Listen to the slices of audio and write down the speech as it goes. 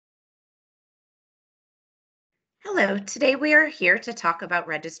Hello, today we are here to talk about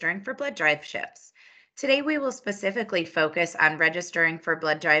registering for blood drive shifts. Today we will specifically focus on registering for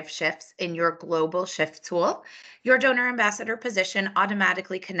blood drive shifts in your global shift tool. Your donor ambassador position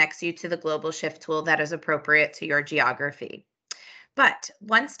automatically connects you to the global shift tool that is appropriate to your geography. But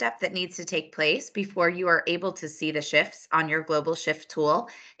one step that needs to take place before you are able to see the shifts on your global shift tool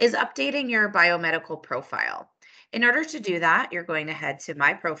is updating your biomedical profile. In order to do that, you're going to head to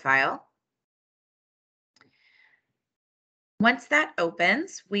My Profile. Once that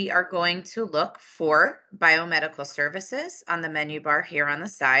opens, we are going to look for biomedical services on the menu bar here on the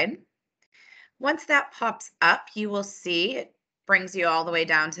side. Once that pops up, you will see it brings you all the way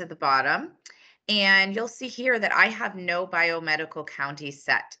down to the bottom. And you'll see here that I have no biomedical county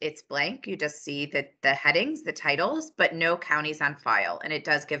set. It's blank. You just see the headings, the titles, but no counties on file. And it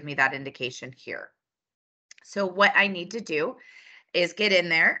does give me that indication here. So what I need to do is get in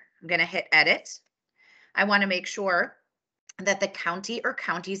there. I'm going to hit edit. I want to make sure that the county or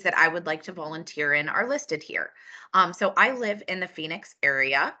counties that I would like to volunteer in are listed here. So I live in the Phoenix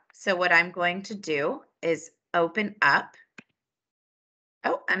area. So what I'm going to do is open up.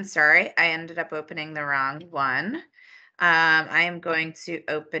 Oh, I'm sorry. I ended up opening the wrong one. I am going to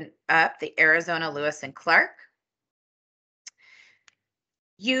open up the Arizona Lewis and Clark.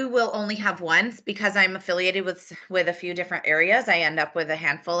 You will only have one because I'm affiliated with a few different areas. I end up with a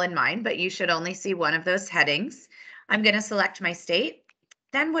handful in mind, but you should only see one of those headings. I'm going to select my state.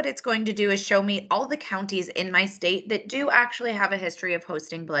 Then what it's going to do is show me all the counties in my state that do actually have a history of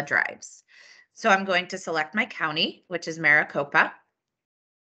hosting blood drives. So I'm going to select my county, which is Maricopa.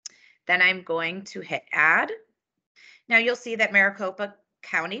 Then I'm going to hit add. Now you'll see that Maricopa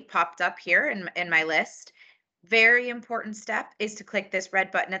County popped up here in my list. Very important step is to click this red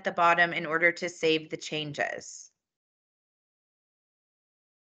button at the bottom in order to save the changes.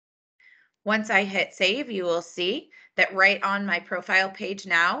 Once I hit save, you will see that right on my profile page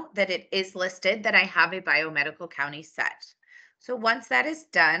now that it is listed that I have a biomedical county set. So once that is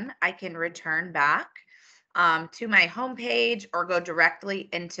done, I can return back to my home page or go directly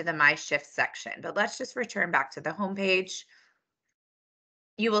into the My Shift section. But let's just return back to the home page.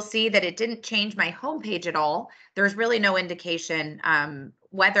 You will see that it didn't change my homepage at all. There's really no indication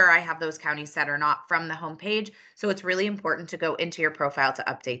whether I have those counties set or not from the homepage. So it's really important to go into your profile to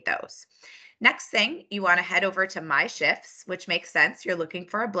update those. Next thing, you want to head over to My Shifts, which makes sense. You're looking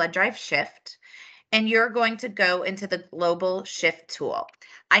for a blood drive shift, and you're going to go into the Global Shift tool.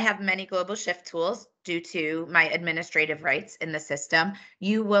 I have many global shift tools due to my administrative rights in the system.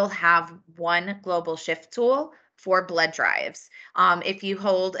 You will have one global shift tool for blood drives. If you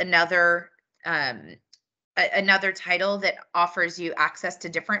hold another title that offers you access to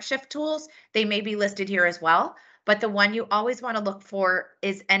different shift tools, they may be listed here as well. But the one you always want to look for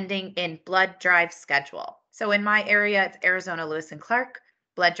is ending in blood drive schedule. So in my area, it's Arizona Lewis and Clark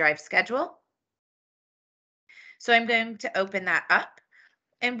blood drive schedule. So I'm going to open that up.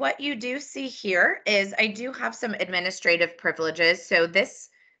 And what you do see here is I do have some administrative privileges. So this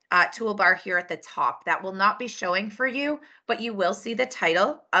toolbar here at the top, that will not be showing for you, but you will see the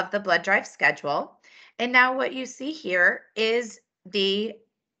title of the blood drive schedule. And now what you see here is the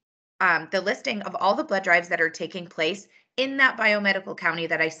listing of all the blood drives that are taking place in that biomedical county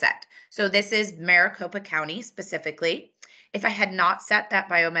that I set. So this is Maricopa County specifically. If I had not set that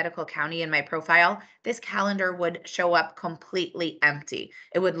biomedical county in my profile, this calendar would show up completely empty.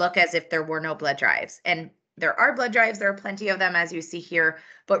 It would look as if there were no blood drives. And there are blood drives, there are plenty of them as you see here,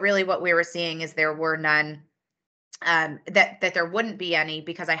 but really what we were seeing is there were none, that there wouldn't be any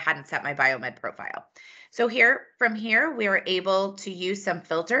because I hadn't set my biomed profile. So from here, we were able to use some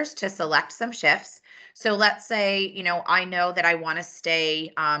filters to select some shifts. So let's say, I know that I want to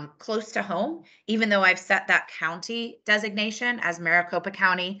stay close to home, even though I've set that county designation as Maricopa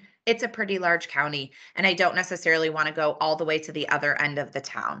County. It's a pretty large county, and I don't necessarily want to go all the way to the other end of the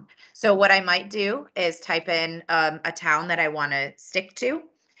town. So what I might do is type in a town that I want to stick to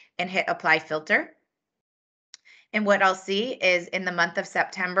and hit apply filter. And what I'll see is in the month of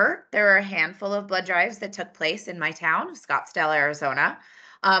September, there are a handful of blood drives that took place in my town, Scottsdale, Arizona.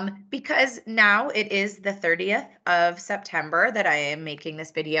 Because now it is the 30th of September that I am making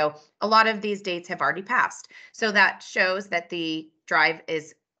this video, a lot of these dates have already passed. So that shows that the drive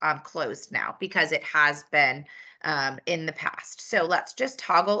is closed now because it has been in the past. So let's just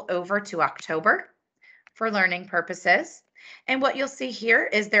toggle over to October for learning purposes. And what you'll see here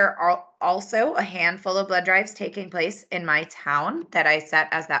is there are also a handful of blood drives taking place in my town that I set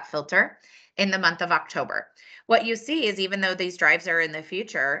as that filter in the month of October. What you see is even though these drives are in the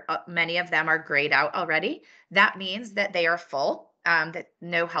future, many of them are grayed out already. That means that they are full. that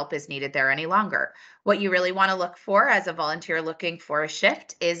no help is needed there any longer. What you really want to look for as a volunteer looking for a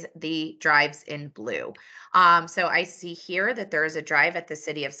shift is the drives in blue. So I see here that there is a drive at the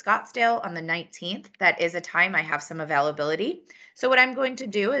City of Scottsdale on the 19th. That is a time I have some availability. So what I'm going to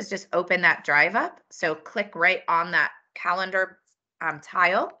do is just open that drive up. So click right on that calendar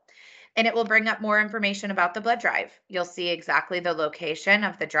tile, and it will bring up more information about the blood drive. You'll see exactly the location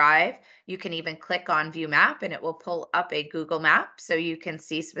of the drive. You can even click on View Map and it will pull up a Google map so you can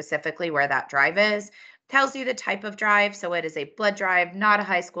see specifically where that drive is. Tells you the type of drive. So it is a blood drive, not a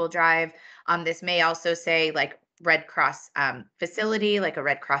high school drive. This may also say like Red Cross facility, like a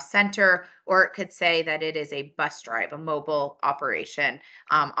Red Cross center, or it could say that it is a bus drive, a mobile operation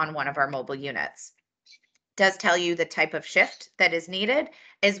on one of our mobile units. Does tell you the type of shift that is needed,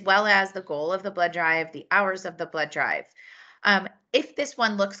 as well as the goal of the blood drive, the hours of the blood drive. If this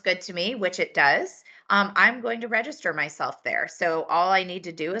one looks good to me, which it does, I'm going to register myself there. So all I need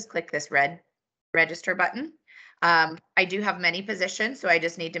to do is click this red register button. I do have many positions, so I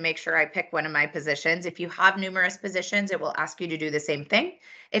just need to make sure I pick one of my positions. If you have numerous positions, it will ask you to do the same thing.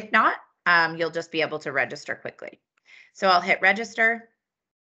 If not, you'll just be able to register quickly. So I'll hit register.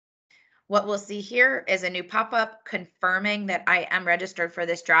 What we'll see here is a new pop-up confirming that I am registered for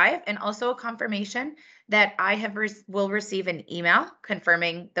this drive, and also a confirmation that I will receive an email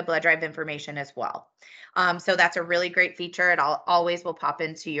confirming the blood drive information as well. So that's a really great feature. It always will pop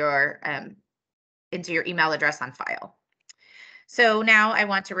into your email address on file. So now I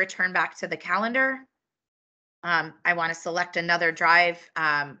want to return back to the calendar. I want to select another drive,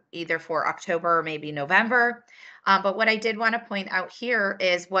 either for October or maybe November. But what I did want to point out here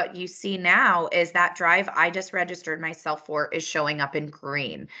is what you see now is that drive I just registered myself for is showing up in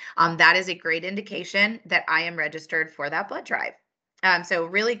green. That is a great indication that I am registered for that blood drive. So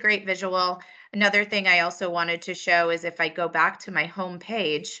really great visual. Another thing I also wanted to show is if I go back to my home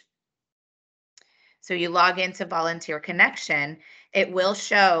page, so you log into Volunteer Connection, it will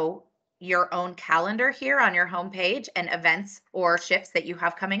show your own calendar here on your homepage and events or shifts that you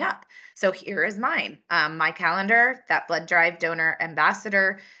have coming up. So here is mine. My calendar, that blood drive donor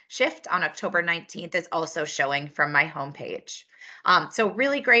ambassador shift on October 19th is also showing from my homepage. So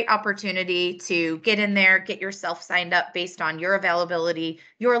really great opportunity to get in there, get yourself signed up based on your availability,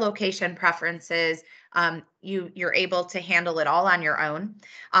 your location preferences. You're able to handle it all on your own.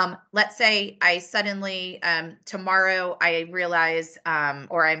 Let's say I suddenly, tomorrow I realize,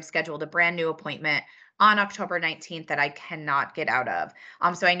 or I'm scheduled a brand new appointment on October 19th that I cannot get out of.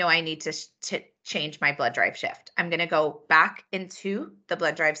 So I know I need to change my blood drive shift. I'm going to go back into the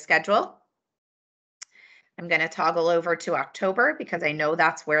blood drive schedule. I'm going to toggle over to October because I know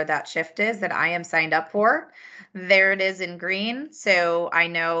that's where that shift is that I am signed up for. There it is in green. So I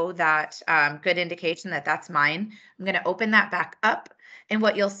know that good indication that that's mine. I'm going to open that back up. And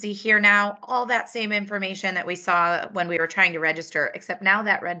what you'll see here now, all that same information that we saw when we were trying to register, except now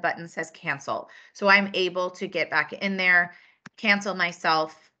that red button says cancel. So I'm able to get back in there, cancel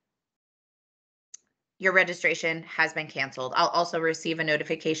myself. Your registration has been canceled. I'll also receive a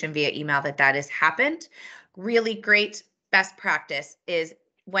notification via email that that has happened. Really great best practice is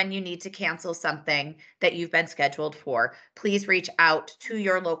when you need to cancel something that you've been scheduled for, please reach out to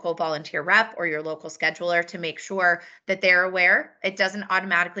your local volunteer rep or your local scheduler to make sure that they're aware. It doesn't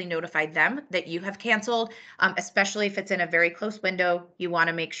automatically notify them that you have canceled, especially if it's in a very close window. You want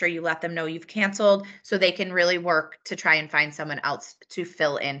to make sure you let them know you've canceled so they can really work to try and find someone else to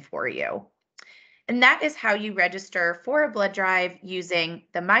fill in for you. And that is how you register for a blood drive using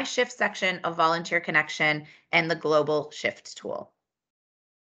the My Shift section of Volunteer Connection and the Global Shift tool.